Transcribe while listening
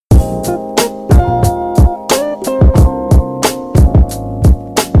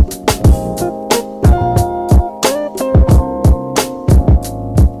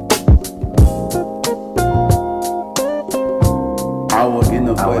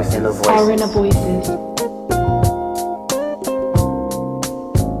Our inner voices.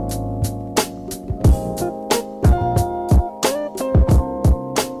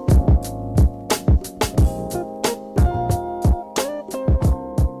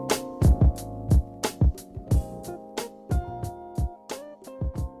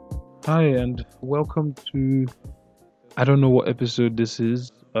 Hi, and welcome to I don't know what episode this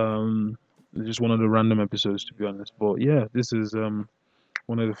is. Just one of the random episodes, to be honest. But yeah, this is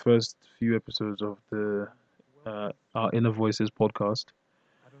one of the first few episodes of the our Inner Voices podcast.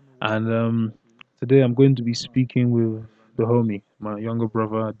 And today I'm going to be speaking with the homie, my younger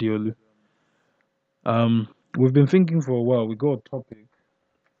brother Diolu. We've been thinking for a while. We got a topic.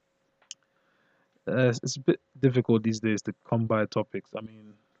 It's a bit difficult these days to come by topics. I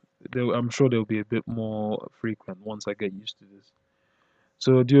mean, I'm sure they'll be a bit more frequent once I get used to this.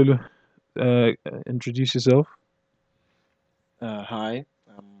 So, Diolu, introduce yourself. Hi,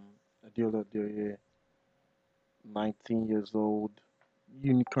 I'm Adiola Adeoye, 19 years old,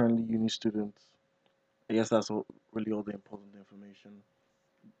 currently uni student. I guess that's really all the important information.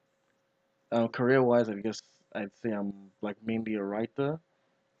 Career-wise, I guess I'd say I'm like mainly a writer,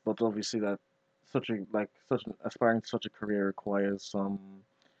 but obviously that such an aspiring to such a career requires some,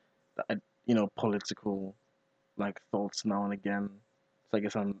 political thoughts now and again. So I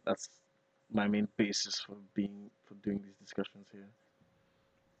guess that's my main basis for doing these discussions here.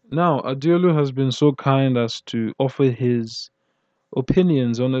 Now, Adiolu has been so kind as to offer his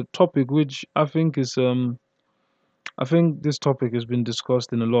opinions on a topic which I think this topic has been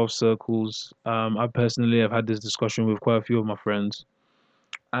discussed in a lot of circles. I personally have had this discussion with quite a few of my friends,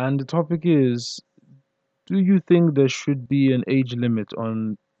 and the topic is: do you think there should be an age limit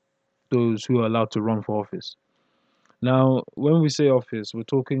on those who are allowed to run for office? Now, when we say office, we're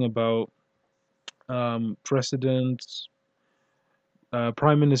talking about presidents,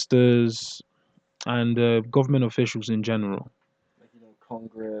 prime ministers, and government officials in general.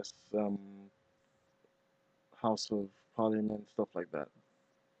 Congress, House of Parliament, stuff like that.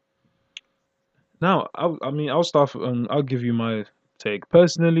 Now, I mean, I'll start. I'll give you my take.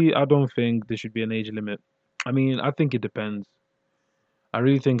 Personally, I don't think there should be an age limit. I mean, I think it depends. I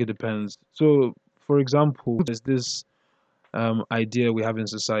really think it depends. So, for example, there's this idea we have in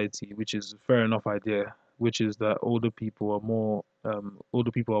society, which is a fair enough idea, which is that older people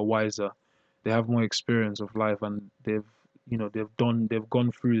are wiser. They have more experience of life, and they've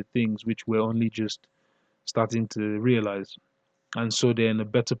gone through the things which we're only just starting to realize, and so they're in a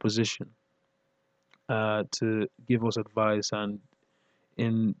better position to give us advice. And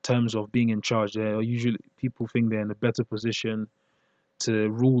in terms of being in charge, they are usually people think they're in a better position to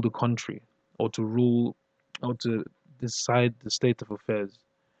rule the country or to rule or to decide the state of affairs.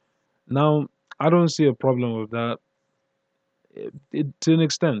 Now, I don't see a problem with that to an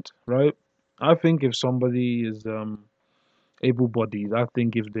extent, right? I think if somebody is able-bodied, I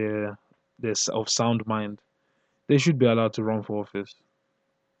think if they're of sound mind, they should be allowed to run for office.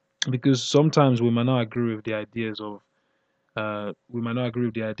 Because sometimes we might not agree with the ideas of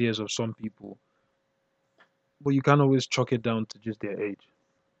some people, but you can't always chalk it down to just their age.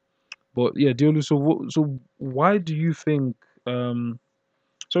 But yeah, Diolu, so why do you think? Um,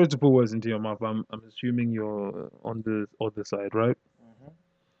 Sorry to put words into your mouth. I'm assuming you're on the other side, right? hmm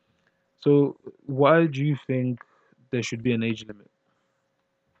So why do you think there should be an age limit?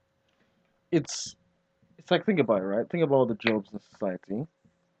 It's it's like think about it, right? Think about all the jobs in society.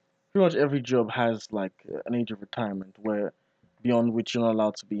 Pretty much every job has an age of retirement where beyond which you're not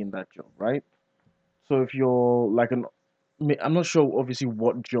allowed to be in that job, right? So if you're I'm not sure obviously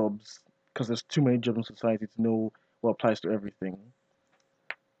what jobs because there's too many jobs in society to know what applies to everything.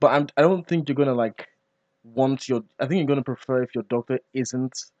 But I don't think you're gonna want your. I think you're gonna prefer if your doctor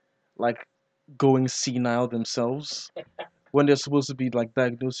isn't like going senile themselves when they're supposed to be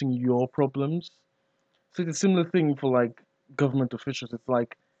diagnosing your problems. So it's a similar thing for government officials. It's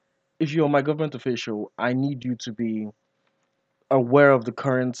like if you're my government official, I need you to be aware of the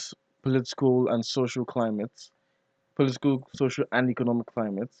current political and social climates, political, social, and economic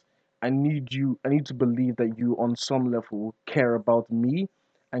climates. I need to believe that you, on some level, care about me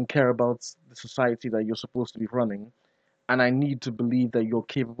and care about the society that you're supposed to be running. And I need to believe that you're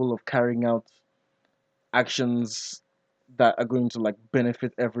capable of carrying out actions that are going to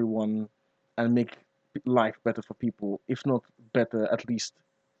benefit everyone and make life better for people. If not better, at least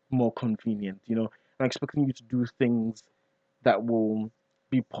more convenient. I'm expecting you to do things that will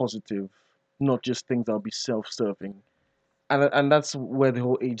be positive, not just things that will be self-serving. And that's where the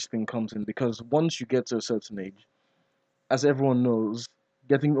whole age thing comes in because once you get to a certain age, as everyone knows,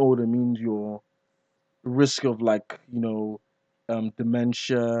 getting older means your risk of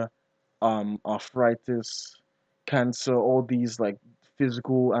dementia, arthritis, cancer, all these like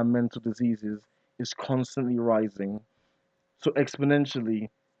physical and mental diseases is constantly rising. So exponentially,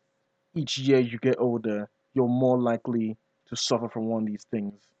 each year you get older, you're more likely to suffer from one of these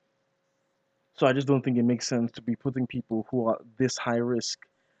things. So I just don't think it makes sense to be putting people who are this high risk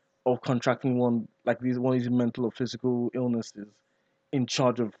of contracting one of these mental or physical illnesses in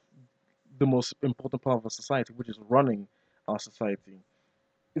charge of the most important part of a society, which is running our society.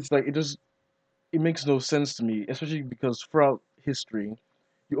 It's like it makes no sense to me, especially because throughout history,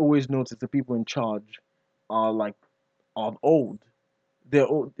 you always notice the people in charge are like are old. They're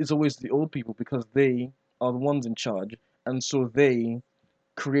old. It's always the old people because they are the ones in charge, and so they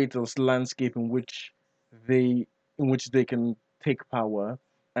create this landscape they in which they can take power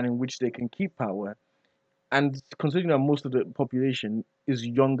and in which they can keep power. And considering that most of the population is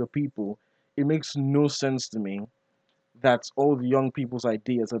younger people, it makes no sense to me that all the young people's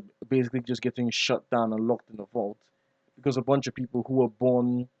ideas are basically just getting shut down and locked in a vault because a bunch of people who were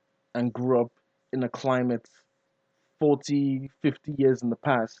born and grew up in a climate 40, 50 years in the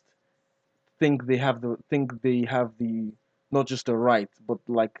past think they have the not just the right, but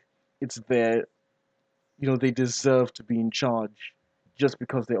like it's their they deserve to be in charge just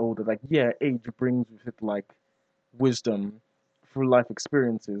because they're older. Like, yeah, age brings with it like wisdom through life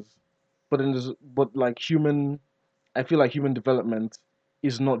experiences, but like I feel like human development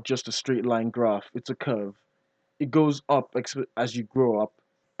is not just a straight line graph; it's a curve. It goes up as you grow up,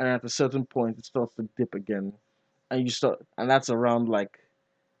 and at a certain point, it starts to dip again, and that's around like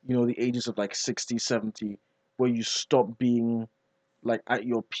the ages of like 60, 70, where you stop being like at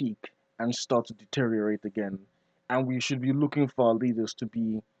your peak and start to deteriorate again. And we should be looking for our leaders to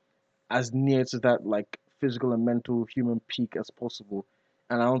be as near to that like physical and mental human peak as possible.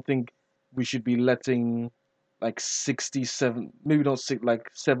 And I don't think we should be letting like 67, maybe not six, like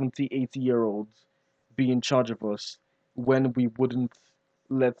 70, 80-year olds be in charge of us when we wouldn't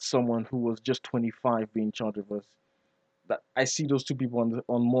let someone who was just 25 be in charge of us. That I see those two people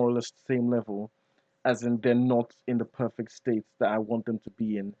on more or less the same level, as in they're not in the perfect state that I want them to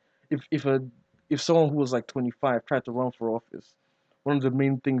be in. If someone who was like 25 tried to run for office, one of the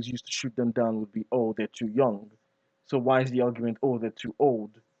main things used to shoot them down would be, oh, they're too young. So why is the argument, oh, they're too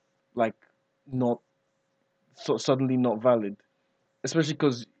old, like not suddenly not valid? Especially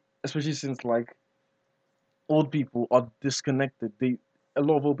especially since like old people are disconnected. A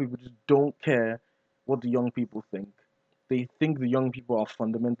lot of old people just don't care what the young people think. They think the young people are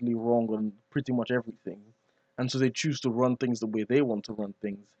fundamentally wrong on pretty much everything, and so they choose to run things the way they want to run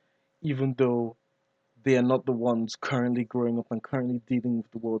things, even though they are not the ones currently growing up and currently dealing with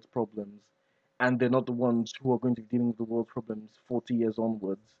the world's problems, and they're not the ones who are going to be dealing with the world's problems 40 years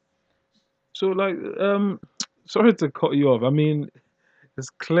onwards. So like sorry to cut you off. I mean, it's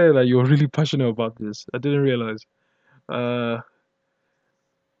clear that you're really passionate about this. I didn't realize. Uh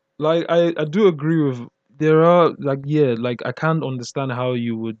like I do agree with there are like yeah, like I can't understand how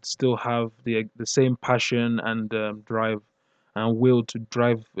you would still have the same passion and drive and will to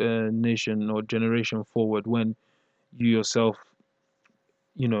drive a nation or generation forward when you yourself,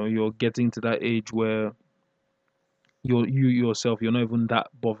 you're getting to that age where you yourself you're not even that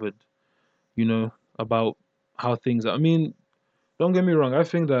bothered, you know, about how things are. I mean, don't get me wrong, I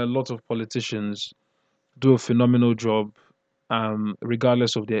think that a lot of politicians do a phenomenal job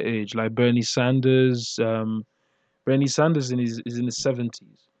regardless of their age. Like Bernie Sanders is in his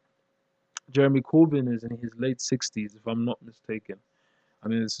 70s. Jeremy Corbyn is in his late 60s, if I'm not mistaken. I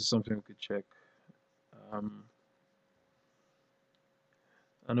mean, this is something we could check. Um,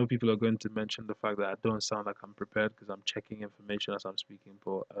 I know people are going to mention the fact that I don't sound like I'm prepared because I'm checking information as I'm speaking,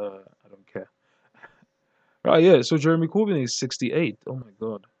 but I don't care. Right, yeah. So Jeremy Corbyn is 68. Oh my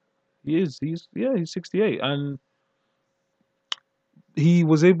God, he is. He's 68, and he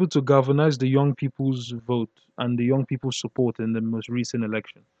was able to galvanize the young people's vote and the young people's support in the most recent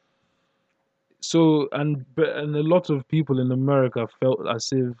election. So and a lot of people in America felt as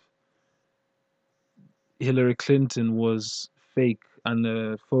if Hillary Clinton was fake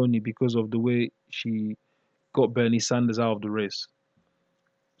and phony because of the way she got Bernie Sanders out of the race.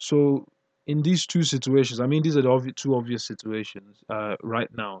 So in these two situations, I mean, these are the two obvious situations right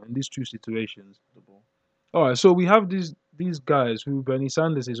now. In these two situations, all right. So we have these guys who Bernie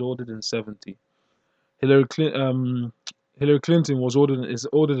Sanders is older than 70. Hillary Clinton, Hillary Clinton is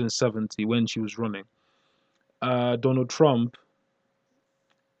older than 70 when she was running. Donald Trump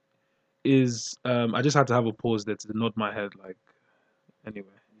is I just had to have a pause there to nod my head. Like anyway,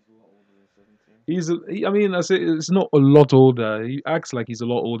 I mean, I say it's not a lot older. He acts like he's a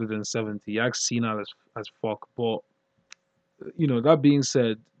lot older than 70. He acts senile as fuck, but that being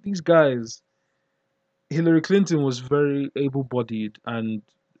said, these guys, Hillary Clinton was very able-bodied, and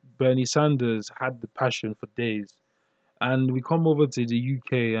Bernie Sanders had the passion for days. And we come over to the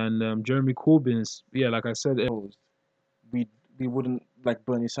UK, and Jeremy Corbyn's, yeah, like I said, Opposed. We we wouldn't like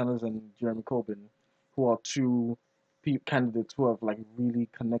Bernie Sanders and Jeremy Corbyn, who are two candidates who have like really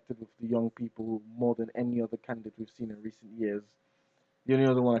connected with the young people more than any other candidate we've seen in recent years. The only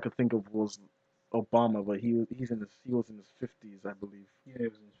other one I could think of was Obama, but he was in his 50s, I believe. yeah, it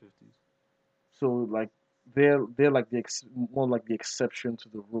was in his 50s. So like they're like more like the exception to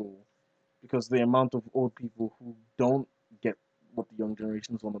the rule, because the amount of old people who don't get what the young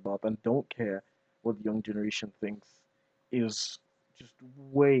generation's on about and don't care what the young generation thinks is just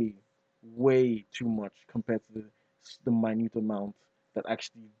way too much compared to the minute amount that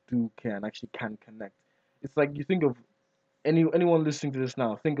actually do care and actually can connect. It's like you think of anyone listening to this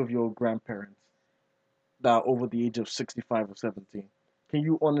now, think of your grandparents that are over the age of 65 or 70. Can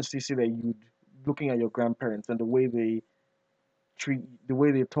you honestly say that you'd looking at your grandparents and the way they treat, the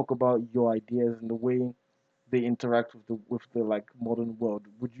way they talk about your ideas and the way they interact with the like modern world,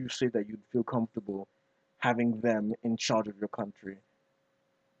 would you say that you'd feel comfortable having them in charge of your country?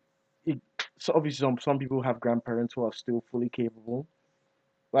 It, so obviously some people have grandparents who are still fully capable,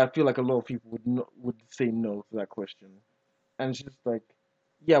 but I feel like a lot of people would say no to that question. And it's just like,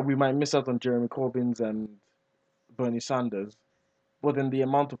 yeah, we might miss out on Jeremy Corbyn's and Bernie Sanders, but then the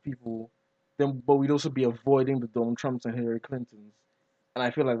amount of people, then but we'd also be avoiding the Donald Trumps and Hillary Clintons, and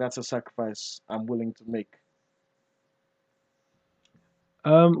I feel like that's a sacrifice I'm willing to make.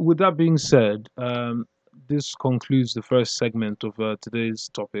 With that being said, this concludes the first segment of today's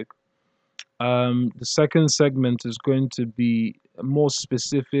topic. The second segment is going to be more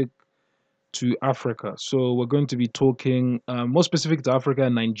specific to Africa. So we're going to be talking more specific to Africa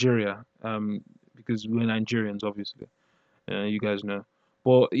and Nigeria, because we're Nigerians, obviously. You guys know.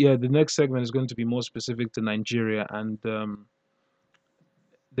 But yeah, the next segment is going to be more specific to Nigeria, and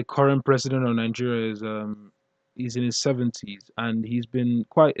the current president of Nigeria is he's in his 70s, and he's been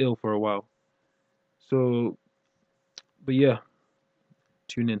quite ill for a while. So, but yeah,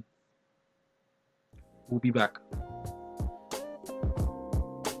 tune in. We'll be back.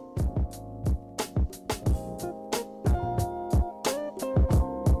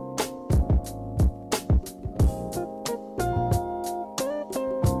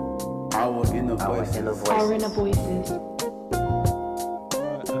 Our inner voices. Our inner voices.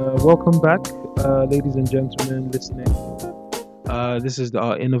 Welcome back, ladies and gentlemen, listening. This is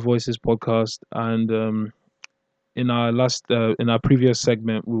our Inner Voices podcast, and in our previous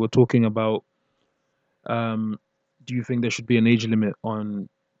segment, we were talking about do you think there should be an age limit on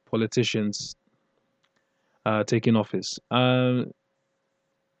politicians taking office?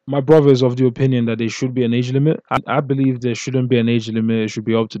 My brother is of the opinion that there should be an age limit. I believe there shouldn't be an age limit. It should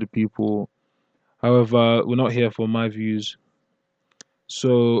be up to the people. However, we're not here for my views.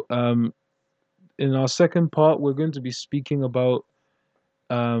 So, in our second part, we're going to be speaking about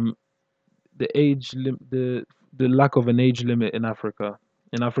um, the lack of an age limit in Africa,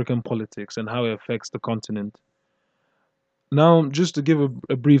 in African politics, and how it affects the continent. Now, just to give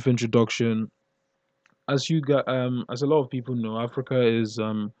a brief introduction, as a lot of people know, Africa is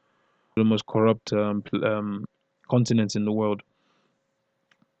the most corrupt continent in the world.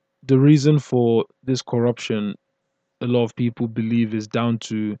 The reason for this corruption, a lot of people believe, is down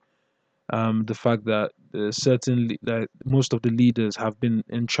to the fact that that most of the leaders have been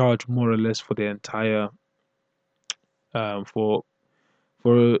in charge more or less for their entire um, for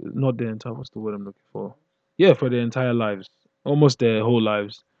not their entire, what's the word I'm looking for? Yeah, for their entire lives, almost their whole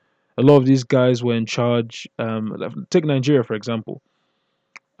lives. A lot of these guys were in charge. Take Nigeria for example.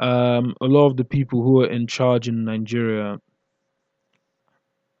 A lot of the people who were in charge in Nigeria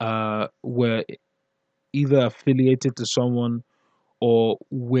were either affiliated to someone or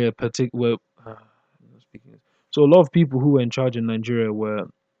were particular. Speaking. So a lot of people who were in charge in Nigeria were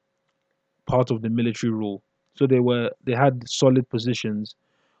part of the military rule. So they had solid positions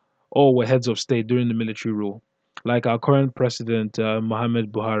or were heads of state during the military rule. Like our current president,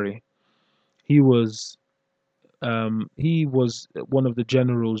 Mohammed Buhari, he was one of the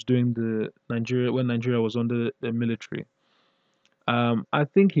generals during the Nigeria when Nigeria was under the military. I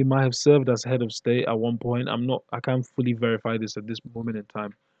think he might have served as head of state at one point. I can't fully verify this at this moment in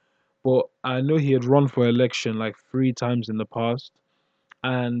time, but I know he had run for election like 3 times in the past,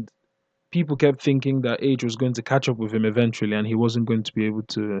 and people kept thinking that age was going to catch up with him eventually, and he wasn't going to be able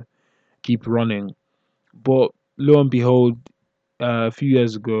to keep running. But lo and behold, a few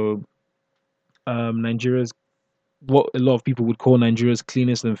years ago, Nigeria's what a lot of people would call Nigeria's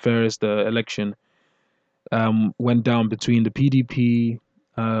cleanest and fairest election. went down between the PDP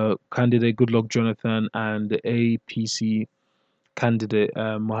candidate Goodluck Jonathan and the APC candidate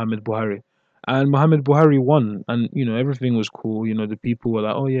Mohammed Buhari. And Mohammed Buhari won, and everything was cool. The people were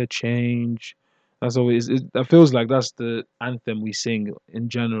like, "Oh yeah, change." That's always that feels like that's the anthem we sing in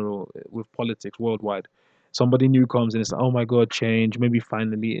general with politics worldwide. Somebody new comes and it's like, "Oh my God, change!" Maybe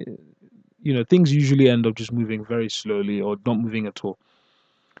finally, things usually end up just moving very slowly or not moving at all.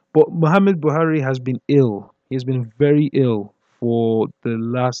 But Mohammed Buhari has been ill. He has been very ill for the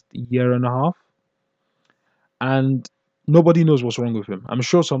last year and a half, and nobody knows what's wrong with him. I'm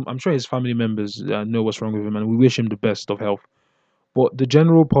sure his family members know what's wrong with him, and we wish him the best of health. But the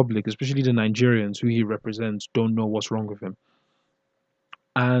general public, especially the Nigerians who he represents, don't know what's wrong with him.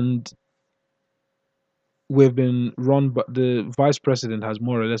 And we've been run, but the vice president has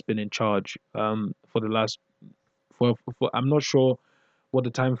more or less been in charge for the last for I'm not sure what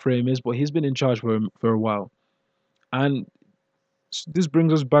the time frame is, but he's been in charge for a while. And this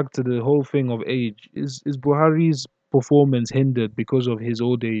brings us back to the whole thing of age. Is Buhari's performance hindered because of his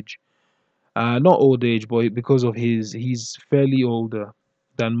old age? Not old age, but because of he's fairly older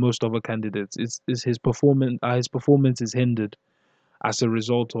than most other candidates. Is his performance is hindered as a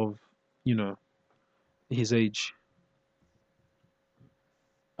result of you know his age.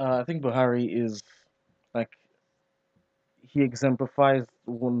 I think Buhari is like he exemplifies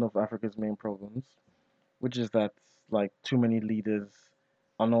one of Africa's main problems, which is that like too many leaders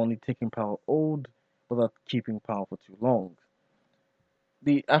are not only taking power old, but are keeping power for too long.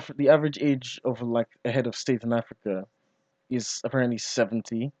 The average age of like a head of state in Africa is apparently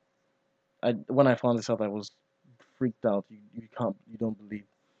 70. When I found this out, I was freaked out. You don't believe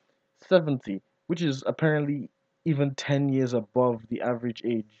 70, which is apparently even 10 years above the average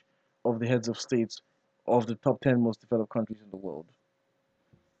age of the heads of states of the top 10 most developed countries in the world.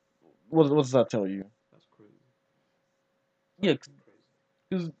 What does that tell you? That's crazy. Yeah,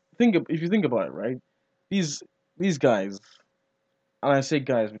 because if you think about it, right? These these guys, and I say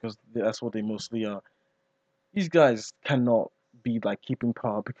guys because that's what they mostly are. These guys cannot be like keeping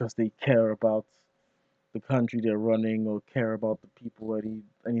power because they care about the country they're running or care about the people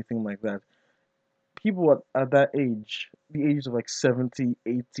anything like that. People at that age, the ages of like 70,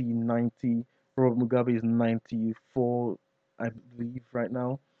 80, 90, Robert Mugabe is 94, I believe, right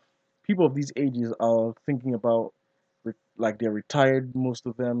now. People of these ages are thinking about, like, they're retired, most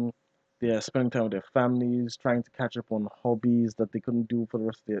of them. They're spending time with their families, trying to catch up on hobbies that they couldn't do for the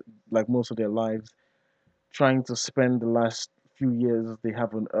rest of like, most of their lives, trying to spend the last few years they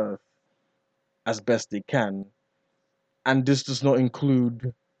have on Earth as best they can. And this does not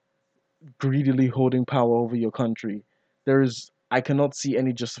include greedily holding power over your country. I cannot see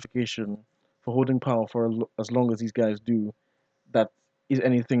any justification for holding power for as long as these guys do that is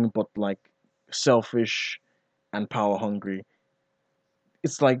anything but like selfish and power hungry.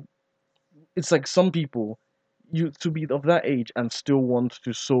 It's like some people you to be of that age and still want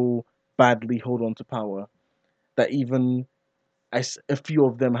to so badly hold on to power that even a few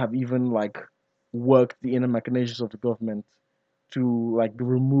of them have even like worked the inner machinations of the government to like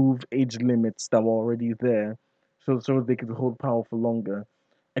remove age limits that were already there, so they could hold power for longer.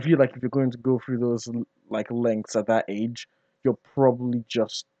 I feel like if you're going to go through those like lengths at that age, you're probably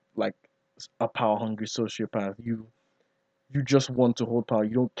just like a power hungry sociopath. You just want to hold power.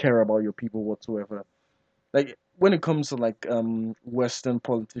 You don't care about your people whatsoever. Like when it comes to like Western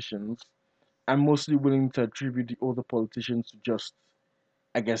politicians, I'm mostly willing to attribute the older politicians to just,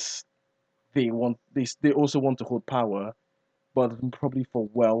 I guess, they also want to hold power, but probably for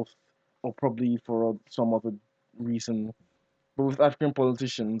wealth or probably for some other reason. But with African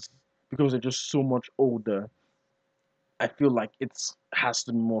politicians, because they're just so much older, I feel like it's has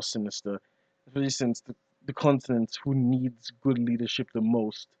to be more sinister, especially since the continent who needs good leadership the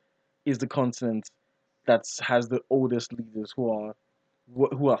most is the continent that has the oldest leaders who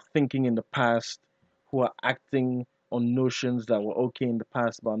are thinking in the past, who are acting on notions that were okay in the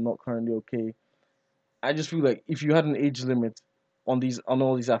past but are not currently okay. I just feel like if you had an age limit on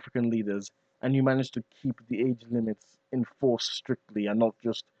all these African leaders and you managed to keep the age limits enforced strictly and not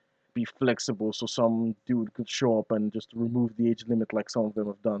just be flexible so some dude could show up and just remove the age limit like some of them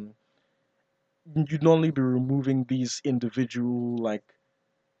have done, you'd not only be removing these individual like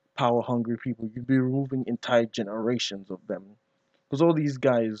power hungry people, you'd be removing entire generations of them. Because a lot of these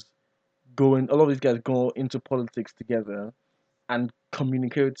guys go into politics together and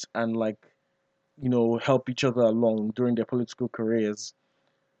communicate and like help each other along during their political careers.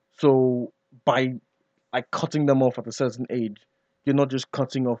 So by like cutting them off at a certain age, you're not just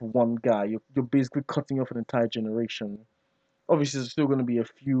cutting off one guy. You're basically cutting off an entire generation. Obviously, there's still going to be a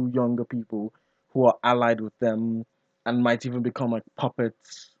few younger people who are allied with them and might even become like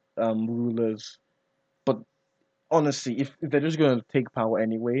puppets, rulers. But honestly, if they're just going to take power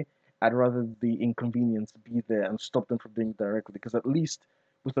anyway, I'd rather the inconvenience be there and stop them from doing it directly. Because at least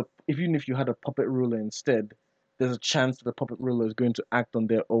with a, even if you had a puppet ruler instead, there's a chance that the puppet ruler is going to act on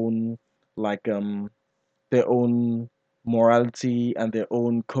their own, like their own morality and their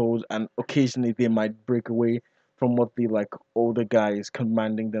own code, and occasionally they might break away from what the like older guy is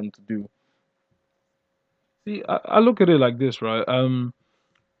commanding them to do. See, I look at it like this, right?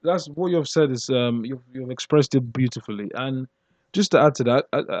 That's what you've said is you've expressed it beautifully, and just to add to that,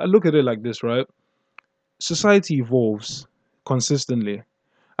 I look at it like this, right? Society evolves consistently,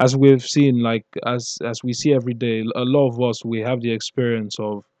 as we've seen, like as we see every day. A lot of us we have the experience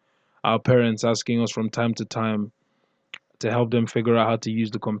of our parents asking us from time to time to help them figure out how to use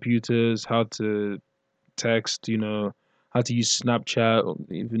the computers, how to text, how to use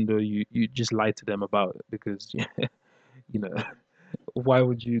Snapchat, even though you just lie to them about it because you know why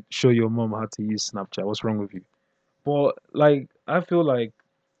would you show your mom how to use Snapchat? What's wrong with you? But like I feel like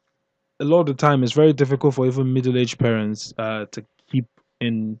a lot of the time it's very difficult for even middle-aged parents to keep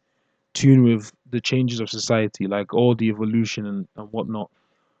in tune with the changes of society, like all the evolution and whatnot.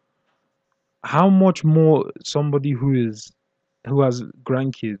 How much more somebody who has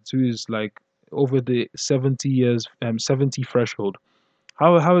grandkids, who is like over the 70 years 70 threshold,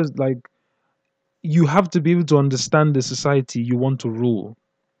 how is like you have to be able to understand the society you want to rule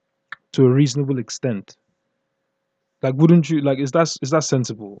to a reasonable extent. Like wouldn't you like is that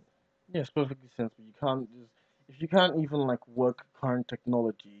sensible? Yes, perfectly sensible. You can't just, if you can't even like work current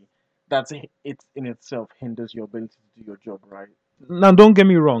technology, it in itself hinders your ability to do your job, right? Now don't get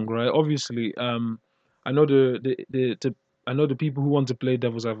me wrong, right? Obviously, I know I know the people who want to play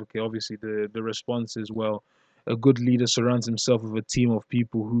devil's advocate. Obviously, the response is, well, a good leader surrounds himself with a team of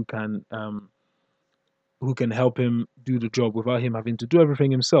people who can help him do the job without him having to do everything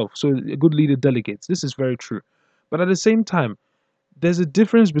himself. So a good leader delegates. This is very true, but at the same time, there's a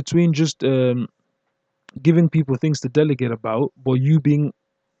difference between just giving people things to delegate about, but you being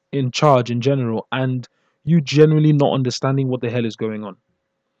in charge in general and you generally not understanding what the hell is going on.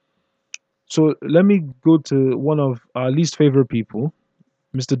 So let me go to one of our least favorite people,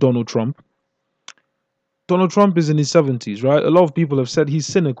 Mr. Donald Trump. Donald Trump is in his 70s, right? A lot of people have said he's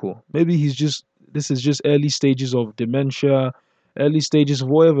cynical. Maybe this is just early stages of dementia, early stages of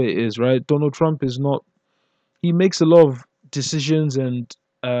whatever it is, right? Donald Trump is not, he makes a lot of decisions and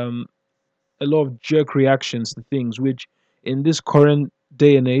um, a lot of jerk reactions to things, which in this current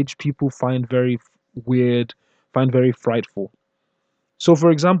day and age, people find very weird, find very frightful. So,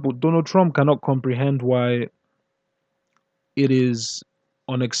 for example, Donald Trump cannot comprehend why it is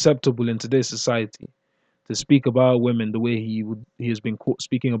unacceptable in today's society to speak about women the way he has been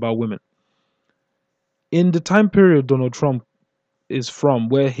speaking about women. In the time period Donald Trump is from,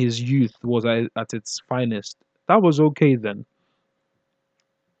 where his youth was at its finest, that was okay then.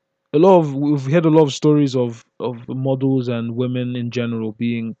 We've heard a lot of stories of models and women in general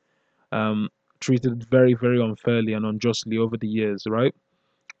being um, treated very very unfairly and unjustly over the years, right?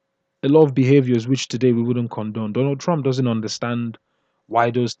 A lot of behaviors which today we wouldn't condone. Donald Trump doesn't understand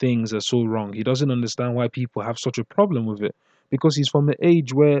why those things are so wrong. He doesn't understand why people have such a problem with it because he's from an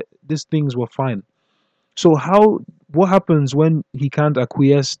age where these things were fine. So what happens when he can't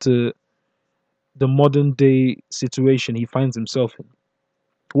acquiesce to the modern day situation he finds himself in?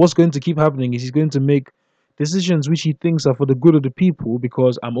 What's going to keep happening is he's going to make decisions which he thinks are for the good of the people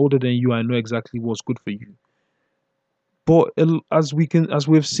because I'm older than you, I know exactly what's good for you. But as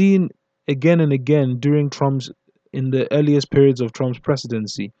we've seen again and again during Trump's in the earliest periods of Trump's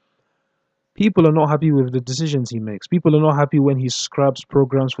presidency, people are not happy with the decisions he makes. People are not happy when he scraps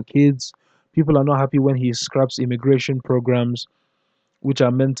programs for kids. People are not happy when he scraps immigration programs, which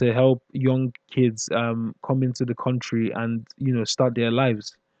are meant to help young kids come into the country and start their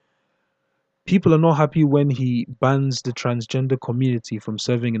lives. People are not happy when he bans the transgender community from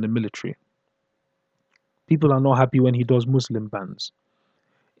serving in the military. People are not happy when he does Muslim bans.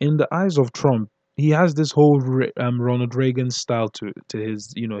 In the eyes of Trump, he has this whole Ronald Reagan style to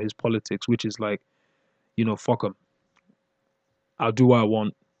his his politics, which is like fuck him, I'll do what I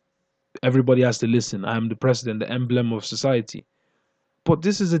want. Everybody has to listen. I am the president, the emblem of society. But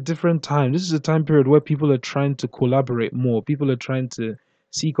this is a different time. This is a time period where people are trying to collaborate more. People are trying to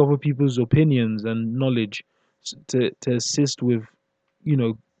seek other people's opinions and knowledge to assist with, you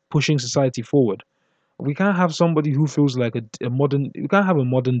know, pushing society forward. We can't have somebody who feels like a modern. We can't have a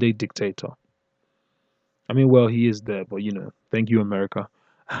modern day dictator. I mean, well, he is there, but thank you, America.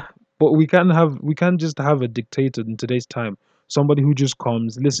 But we can't just have a dictator in today's time. somebody who just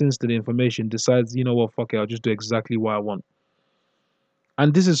comes, listens to the information, decides, you know what, fuck it, I'll just do exactly what I want.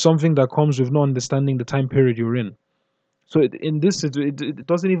 And this is something that comes with not understanding the time period you're in. So in this, it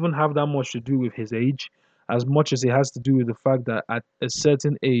doesn't even have that much to do with his age, as much as it has to do with the fact that at a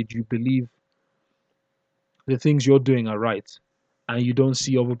certain age you believe the things you're doing are right, and you don't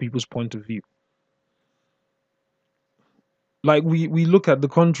see other people's point of view. Like we look at the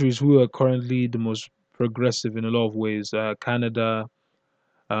countries who are currently the most progressive in a lot of ways, Canada,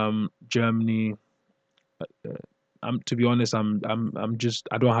 Germany. I'm to be honest, I'm just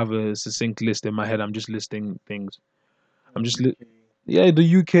I don't have a succinct list in my head. I'm just listing things. I'm just UK. yeah,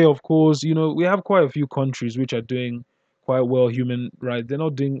 the UK, of course. You know, we have quite a few countries which are doing quite well human rights. They're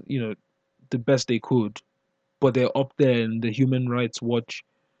not doing the best they could, but they're up there in the Human Rights Watch.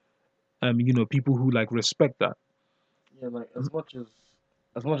 People who like respect that. Yeah, like as much as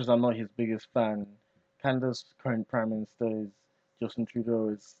I'm not his biggest fan, Canada's current prime minister is Justin Trudeau.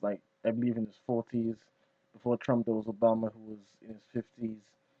 Is like I believe in his 40s. Before Trump, there was Obama who was in his 50s.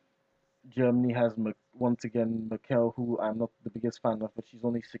 Germany has once again Merkel, who I'm not the biggest fan of, but she's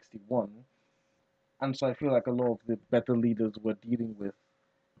only 61. And so I feel like a lot of the better leaders we're dealing with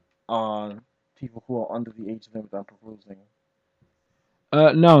are people who are under the age limit I'm proposing.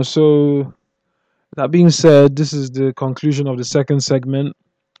 Now, so that being said, this is the conclusion of the second segment.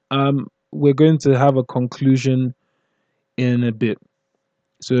 We're going to have a conclusion in a bit.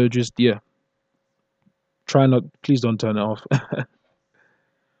 So just yeah, try not. Please don't turn it off.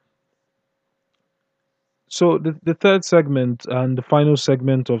 So the third segment and the final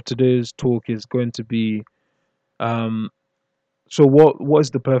segment of today's talk is going to be um. So what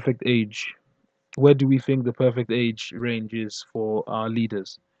is the perfect age? Where do we think the perfect age range is for our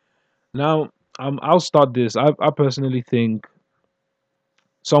leaders? Now, I'll start this. I personally think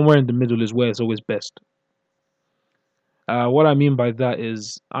somewhere in the middle is where it's always best. What I mean by that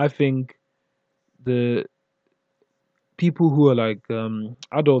is, I think the people who are like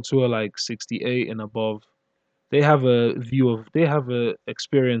adults who are like 68 and above, they have a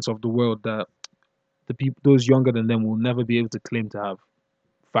experience of the world that the people those younger than them will never be able to claim to have.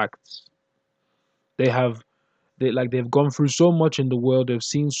 Facts. They have they've gone through so much in the world, they've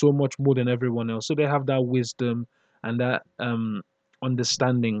seen so much more than everyone else, so they have that wisdom and that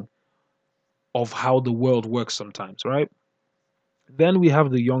understanding of how the world works sometimes, right? Then we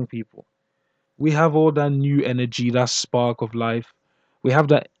have the young people. We have all that new energy, that spark of life. We have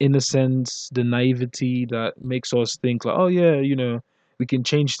that innocence, the naivety that makes us think like, oh yeah, we can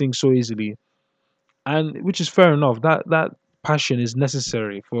change things so easily. And which is fair enough. That passion is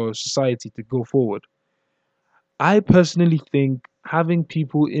necessary for society to go forward. I personally think having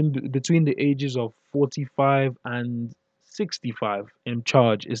people between the ages of 45 and 65 in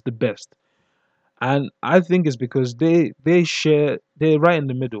charge is the best. And I think it's because they're right in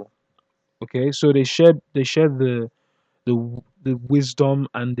the middle. Okay, so they share the wisdom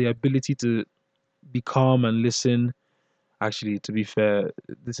and the ability to be calm and listen. Actually, to be fair,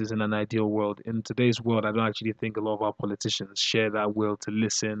 this isn't an ideal world. In today's world, I don't actually think a lot of our politicians share that will to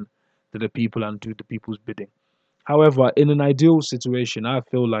listen to the people and do the people's bidding. However, in an ideal situation, I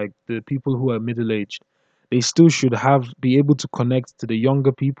feel like the people who are middle aged, they still should be able to connect to the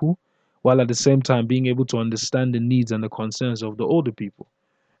younger people, while at the same time being able to understand the needs and the concerns of the older people.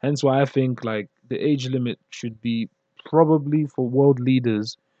 Hence why I think like the age limit should be probably for world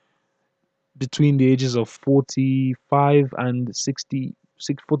leaders between the ages of 45 and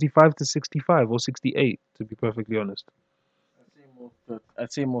 45 to 65 or 68, to be perfectly honest.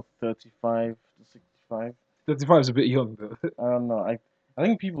 I'd say more 35 to 65. 35 is a bit young though. I don't know. I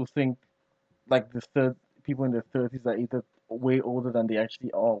think people think like the third people in their 30s are either way older than they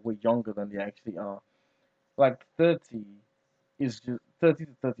actually are, way younger than they actually are. Like 30 is just 30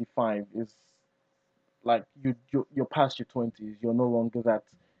 to 35 is like you're past your 20s. You're no longer that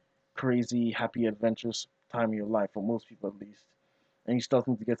crazy, happy, adventurous time in your life, for most people at least. And you're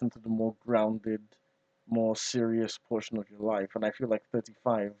starting to get into the more grounded, more serious portion of your life. And I feel like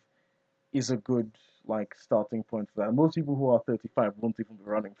 35 is a good like starting point for that. Most people who are 35 won't even be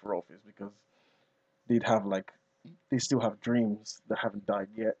running for office because they'd have like they still have dreams that haven't died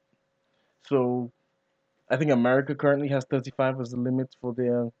yet. So I think America currently has 35 as the limit for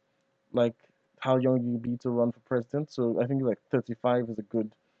their like how young you be to run for president. So I think like 35 is a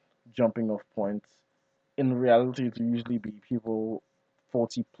good jumping off point. In reality, it usually be people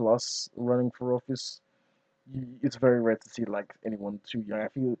 40 plus running for office. It's very rare to see like anyone too young.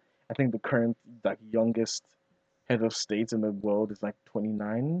 I think the current like youngest head of state in the world is like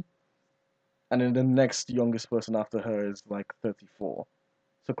 29, and then the next youngest person after her is like 34.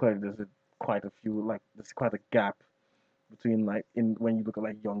 So clearly, quite a few like there's quite a gap between like in when you look at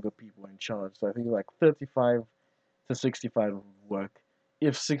like younger people in charge. So I think like 35 to 65 would work.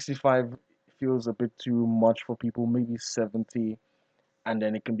 If 65 feels a bit too much for people, maybe 70, and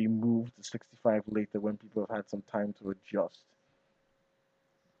then it can be moved to 65 later when people have had some time to adjust.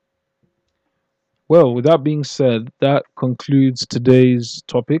 Well, with that being said, that concludes today's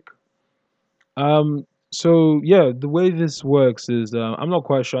topic. So yeah, the way this works is I'm not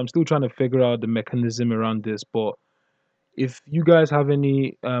quite sure. I'm still trying to figure out the mechanism around this. But if you guys have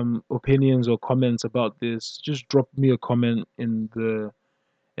any opinions or comments about this, just drop me a comment in the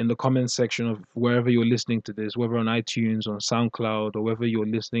comment section of wherever you're listening to this, whether on iTunes, on SoundCloud, or whether you're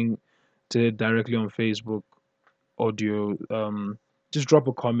listening to it directly on Facebook audio. Just drop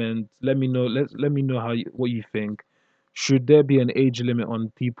a comment. Let me know. Let me know what you think. Should there be an age limit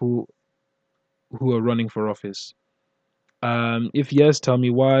on people who are running for office? If yes, tell me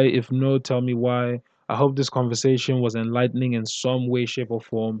why. If no, tell me why. I hope this conversation was enlightening in some way, shape, or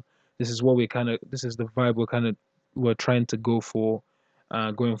form. This is the vibe we're trying to go for,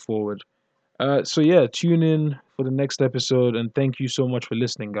 going forward. So yeah, tune in for the next episode, and thank you so much for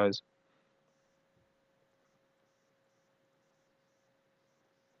listening, guys.